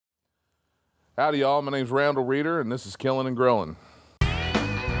Howdy, y'all. My name's Randal Reeder, and this is Killin and Grillin.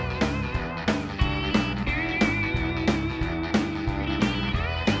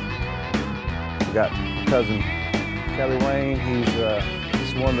 We got cousin Kelly Wayne.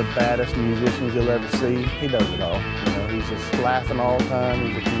 He's one of the baddest musicians you'll ever see. He does it all. You know, he's just laughing all the time.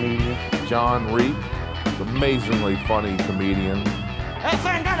 He's a comedian. John Reed, amazingly funny comedian. That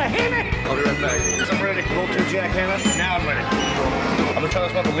thing gonna hit me! I'll be right back. I'm ready. Roll to Jack Hannah. Now I'm ready. I'm gonna tell us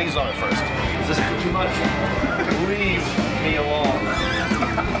about the leaves on it first. Is this too much? Leave me alone.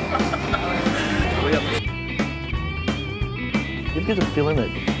 You get the feeling that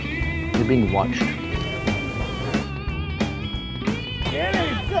you're being watched.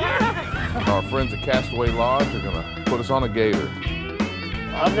 Our friends at Castaway Lodge are gonna put us on a gator.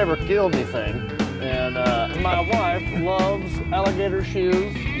 I've never killed anything, and my wife loves alligator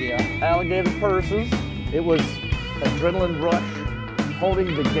shoes, alligator purses. It was adrenaline rush.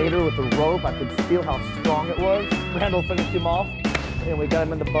 Holding the gator with the rope, I could feel how strong it was. Randall finished him off, and we got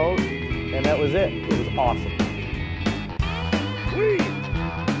him in the boat, and that was it. It was awesome. We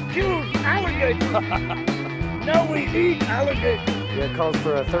killed alligator. Now we eat alligator. Yeah, it calls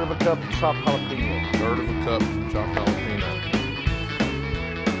for a third of a cup of chopped jalapeno. Third of a cup of chopped jalapeno.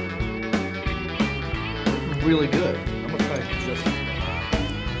 Really good. I'm gonna try it just.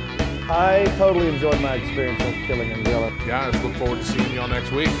 I totally enjoyed my experience with Killin and Grillin. Guys, look forward to seeing y'all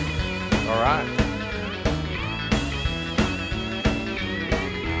next week. All right.